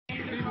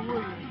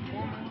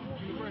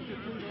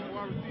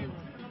receiver.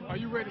 Are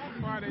you ready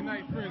for Friday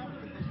night frisbee?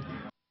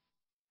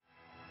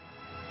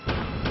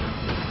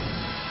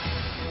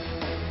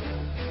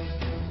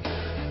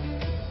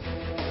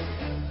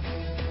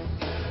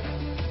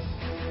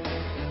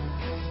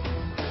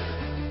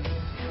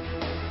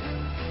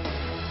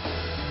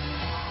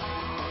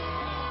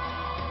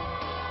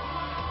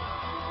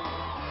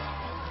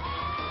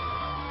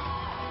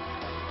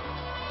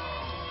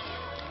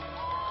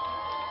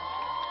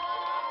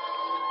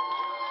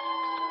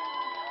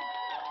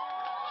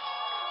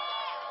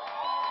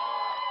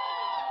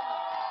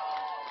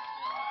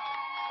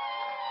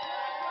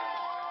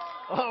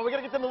 Oh, we got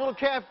to get them a little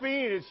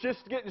caffeine. It's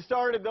just getting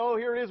started, though.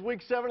 Here it is, Week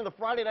 7 of the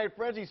Friday Night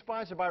Frenzy,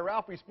 sponsored by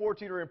Ralphie's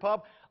Sports Eatery and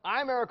Pub.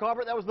 I'm Eric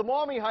Hubbard. That was the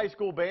Maumee High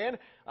School band.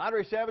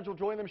 Andre Savage will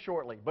join them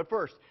shortly. But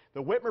first,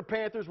 the Whitmer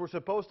Panthers were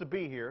supposed to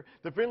be here.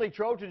 The Findlay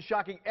Trojans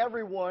shocking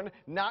everyone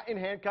not in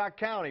Hancock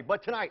County.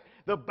 But tonight,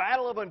 the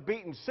battle of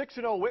unbeaten 6-0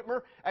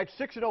 Whitmer at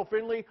 6-0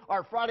 Findlay,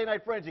 our Friday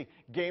Night Frenzy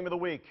game of the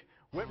week.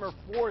 Whitmer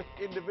 4th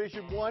in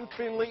Division I.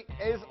 Findlay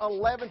is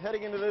 11th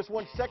heading into this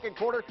one. Second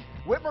quarter,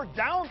 Whitmer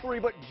down 3,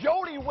 but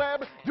Jody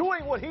Webb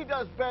doing what he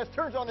does best,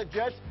 turns on the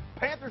Jets.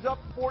 Panthers up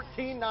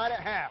 14-9 at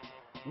half.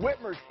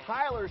 Whitmer's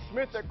Tyler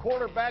Smith at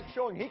quarterback,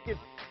 showing he can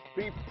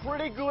be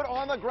pretty good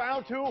on the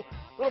ground too.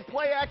 Little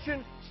play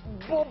action,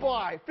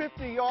 bull-by,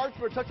 50 yards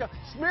for a touchdown.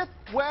 Smith,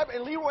 Webb,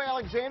 and Leroy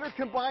Alexander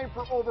combined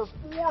for over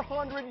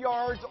 400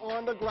 yards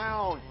on the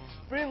ground.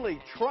 Findlay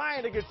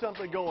trying to get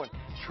something going,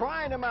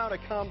 trying to mount a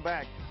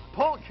comeback.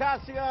 Paul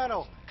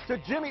Cassiano to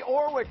Jimmy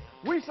Orwick.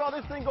 We saw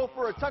this thing go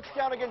for a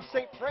touchdown against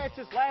St.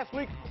 Francis last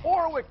week.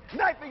 Orwick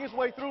knifing his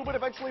way through, but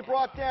eventually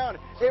brought down.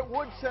 It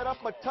would set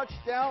up a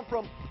touchdown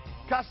from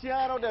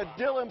Cassiano to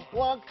Dylan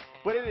Blunk,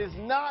 but it is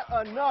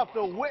not enough.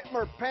 The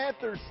Whitmer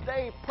Panthers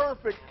stay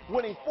perfect,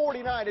 winning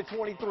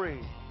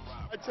 49-23.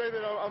 I'd say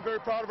that I'm very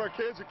proud of our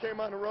kids who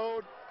came on the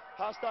road.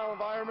 Hostile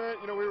environment.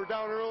 You know, we were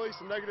down early,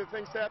 some negative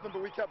things happened,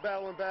 but we kept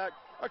battling back.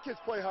 Our kids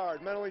play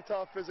hard, mentally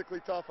tough, physically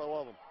tough. I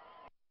love them.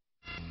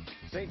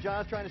 St.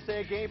 John's trying to stay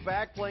a game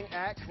back, playing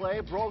at Clay.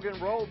 Brogan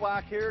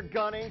Robach here,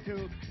 gunning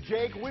to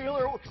Jake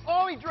Wheeler.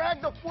 Oh, he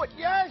dragged the foot.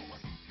 Yes!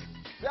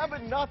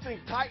 7-0,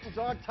 Titans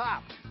on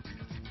top.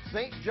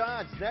 St.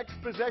 John's next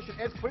possession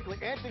ends quickly.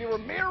 Anthony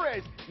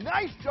Ramirez,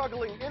 nice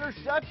juggling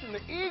interception.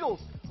 The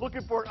Eagles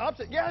looking for an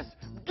upset. Yes,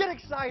 get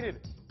excited.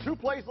 2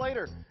 plays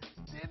later.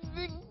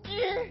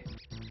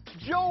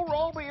 Joe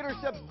Roby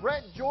intercepts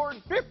Brett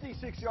Jordan.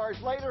 56 yards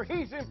later,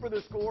 he's in for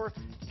the score.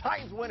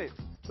 Titans win it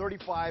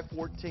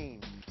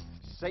 35-14.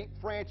 St.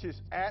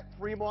 Francis at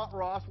Fremont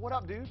Ross. What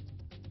up, dude?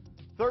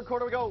 Third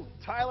quarter we go.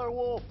 Tyler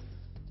Wolf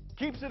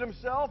keeps it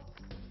himself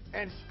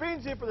and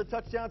spins in for the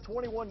touchdown.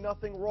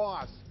 21-0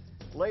 Ross.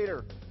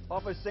 Later,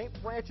 off a St.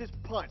 Francis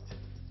punt.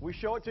 We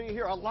show it to you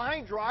here. A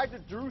line drive to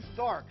Drew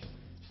Starks.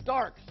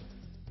 Starks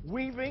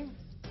weaving,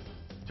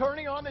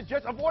 turning on the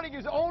Jets, avoiding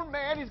his own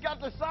man. He's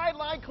got the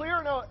sideline clear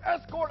and an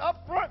escort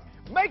up front.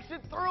 Makes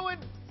it through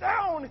and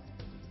down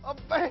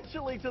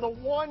eventually to the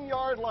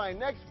 1-yard line.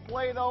 Next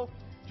play, though,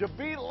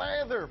 Jabi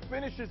Lather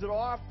finishes it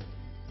off.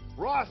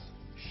 Ross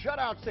shut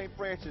out St.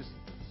 Francis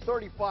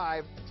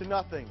 35-0.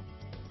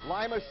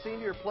 Lima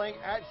Senior playing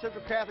at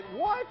Central Catholic.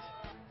 What?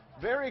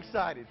 Very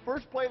excited.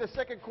 First play of the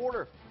second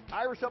quarter.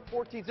 Irish up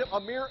 14-0.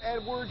 Amir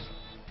Edwards,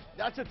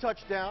 that's a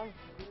touchdown.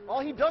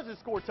 All he does is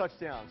score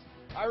touchdowns.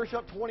 Irish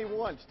up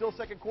 21. Still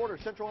second quarter.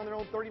 Central on their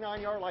own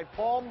 39-yard line.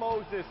 Paul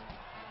Moses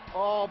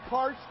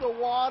parts the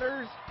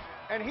waters,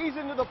 and he's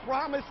into the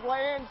promised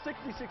land.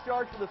 66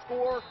 yards for the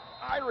score.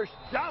 Irish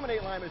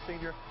dominate Lima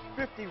Senior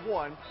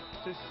 51-6.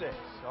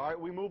 All right,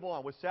 we move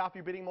on with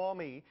Southview beating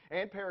Maumee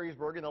and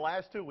Perrysburg in the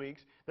last 2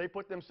 weeks. They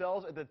put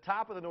themselves at the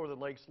top of the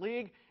Northern Lakes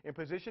League in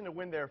position to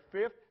win their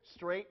 5th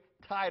straight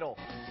title.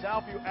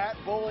 Southview at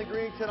Bowling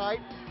Green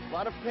tonight. A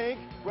lot of pink,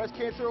 breast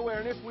cancer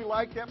awareness. We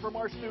like that from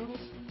our students.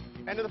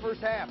 End of the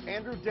first half.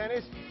 Andrew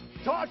Dennis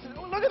tosses.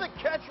 Oh, look at the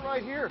catch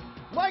right here.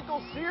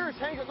 Michael Sears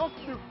hangs it, goes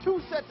through 2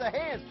 sets of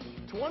hands.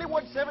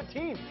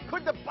 21-17.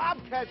 Could the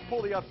Bobcats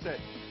pull the upset?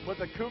 But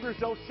the Cougars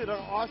don't sit on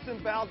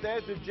Austin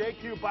Valdez and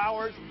J.Q.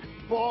 Bowers.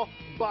 Ball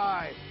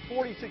by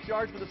 46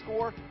 yards for the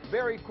score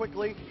very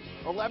quickly.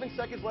 11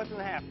 seconds left in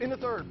the half. In the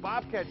third,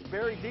 Bobcats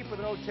buried deep within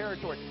their own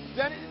territory.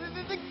 Then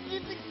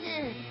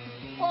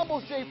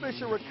fumbles. Jay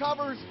Fisher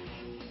recovers.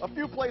 A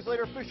few plays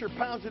later, Fisher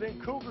pounds it in.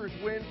 Cougars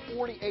win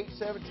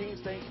 48-17,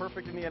 staying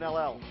perfect in the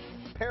NLL.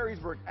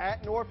 Perrysburg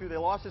at Northview. They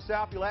lost to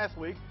Southview last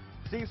week.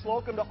 Steve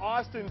Slocum to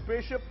Austin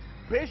Bishop.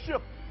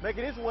 Bishop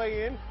making his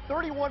way in.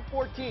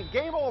 31-14.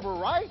 Game over,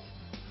 right?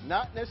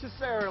 Not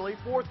necessarily.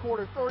 Fourth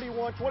quarter,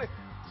 31-20.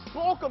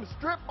 Slocum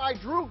stripped by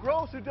Drew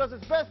Gross, who does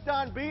his best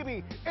on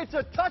Beebe. It's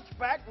a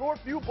touchback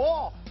Northview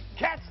ball.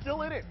 Cat's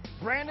still in it.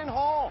 Brandon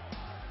Hall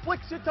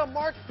flicks it to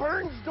Mark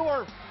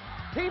Bernsdorf.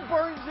 He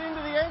burns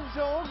into the end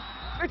zone.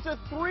 It's a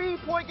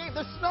 3-point game.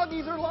 The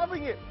Snuggies are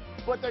loving it.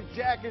 But the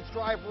Jackets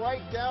drive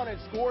right down and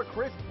score.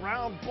 Chris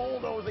Brown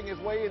bulldozing his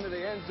way into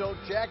the end zone.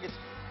 Jackets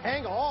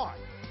hang on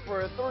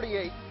for a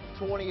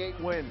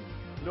 38-28 win.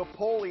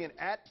 Napoleon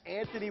at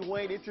Anthony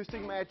Wayne.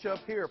 Interesting matchup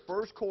here.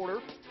 First quarter,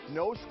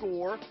 no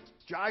score.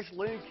 Josh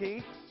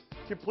Linkey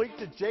complete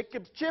to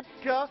Jacob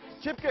Chipka.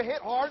 Chipka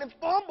hit hard and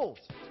fumbles.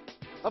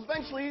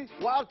 Eventually,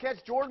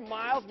 Wildcats' Jordan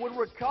Miles would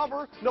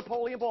recover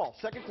Napoleon ball.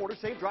 Second quarter,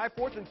 same drive,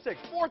 4th and 6.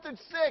 4th and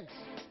 6.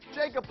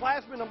 Jacob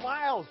Plassman to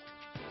Miles.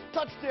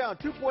 Touchdown,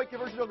 2-point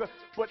conversion. No good.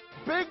 But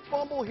big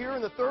fumble here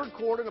in the third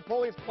quarter.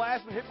 Napoleon's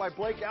Plassman hit by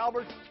Blake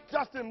Albert.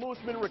 Justin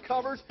Mooseman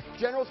recovers.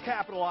 Generals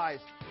capitalize.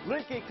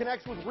 Linkey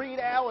connects with Reed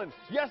Allen.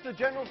 Yes, the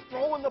Generals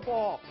throwing the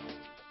ball.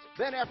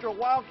 Then after a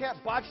Wildcat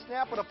botch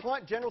snap and a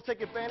punt, Generals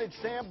take advantage.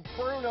 Sam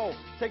Bruno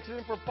takes it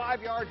in for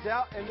 5 yards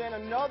out, and then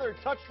another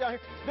touchdown.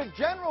 The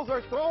Generals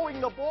are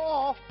throwing the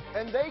ball,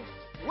 and they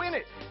win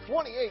it,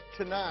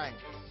 28-9.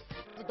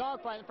 A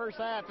dogfight in the first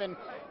half, and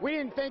we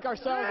didn't think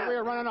ourselves that we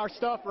were running our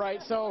stuff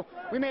right, so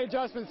we made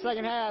adjustments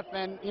second half,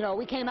 and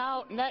we came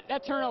out, and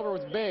that turnover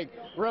was big,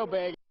 real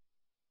big.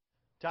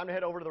 Time to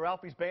head over to the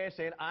Ralphie's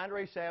Bandstand.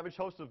 Andre Savage,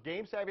 host of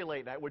Game Savvy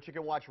Late Night, which you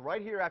can watch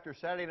right here after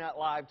Saturday Night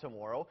Live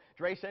tomorrow.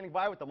 Dre standing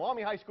by with the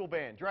Maumee High School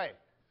Band. Dre.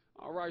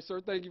 All right, sir,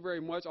 thank you very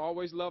much.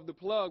 Always love the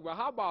plug. But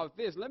how about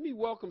this? Let me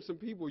welcome some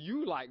people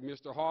you like,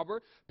 Mr.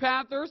 Harbor.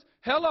 Panthers,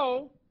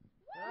 hello.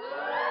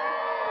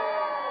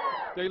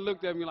 They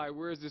looked at me like,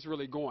 where is this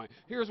really going?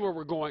 Here's where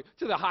we're going.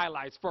 To the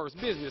highlights first.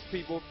 Business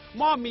people.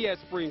 Maumee at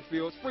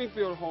Springfield.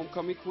 Springfield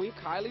homecoming queen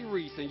Kylie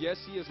Reese. And yes,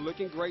 she is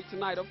looking great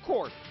tonight, of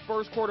course.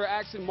 First quarter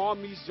action,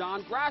 Maumee's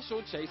John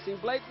Grashel chasing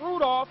Blake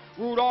Rudolph.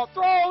 Rudolph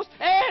throws,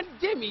 and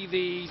gimme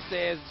these,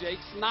 says Jake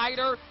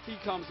Snyder. He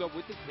comes up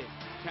with the pick.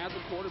 Panther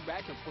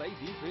quarterback can play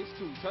defense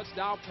too.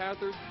 Touchdown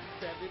Panthers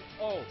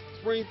 7-0.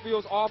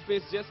 Springfield's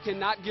offense just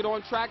cannot get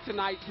on track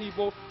tonight,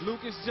 people.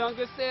 Lucas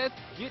Junga says,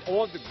 get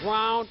on the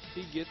ground.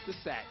 He gets the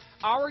sack.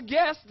 Our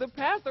guest, the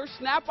Panthers,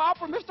 snap out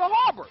for Mr.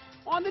 Harbor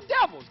on the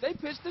Devils. They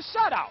pitched the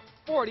shutout,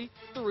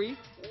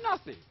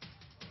 43-0.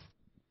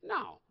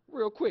 Now,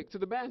 real quick to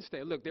the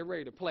bandstand. Look, they're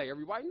ready to play.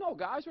 Everybody, no,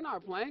 guys, we're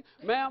not playing.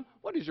 Ma'am,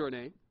 what is your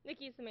name?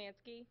 Nikki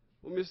Samansky.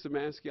 Well, Miss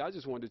Samansky, I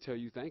just wanted to tell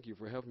you thank you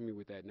for helping me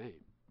with that name.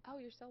 Oh,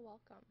 you're so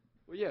welcome.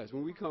 Well, yes,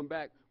 when we come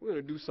back, we're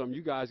going to do something.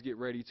 You guys get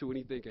ready to.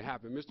 Anything can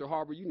happen. Mr.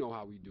 Harbor, you know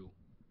how we do.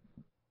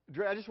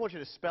 Dre, I just want you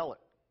to spell it.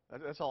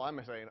 That's all I'm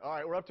saying. All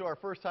right, we're up to our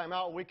first time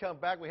out. When we come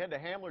back, we head to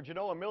Hamler,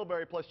 Genoa,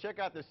 Millbury, plus check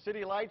out the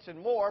city lights and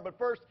more. But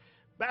first,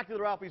 back to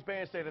the Ralphie's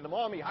Bandstand and the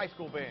Maumee High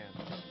School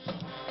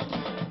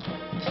Band.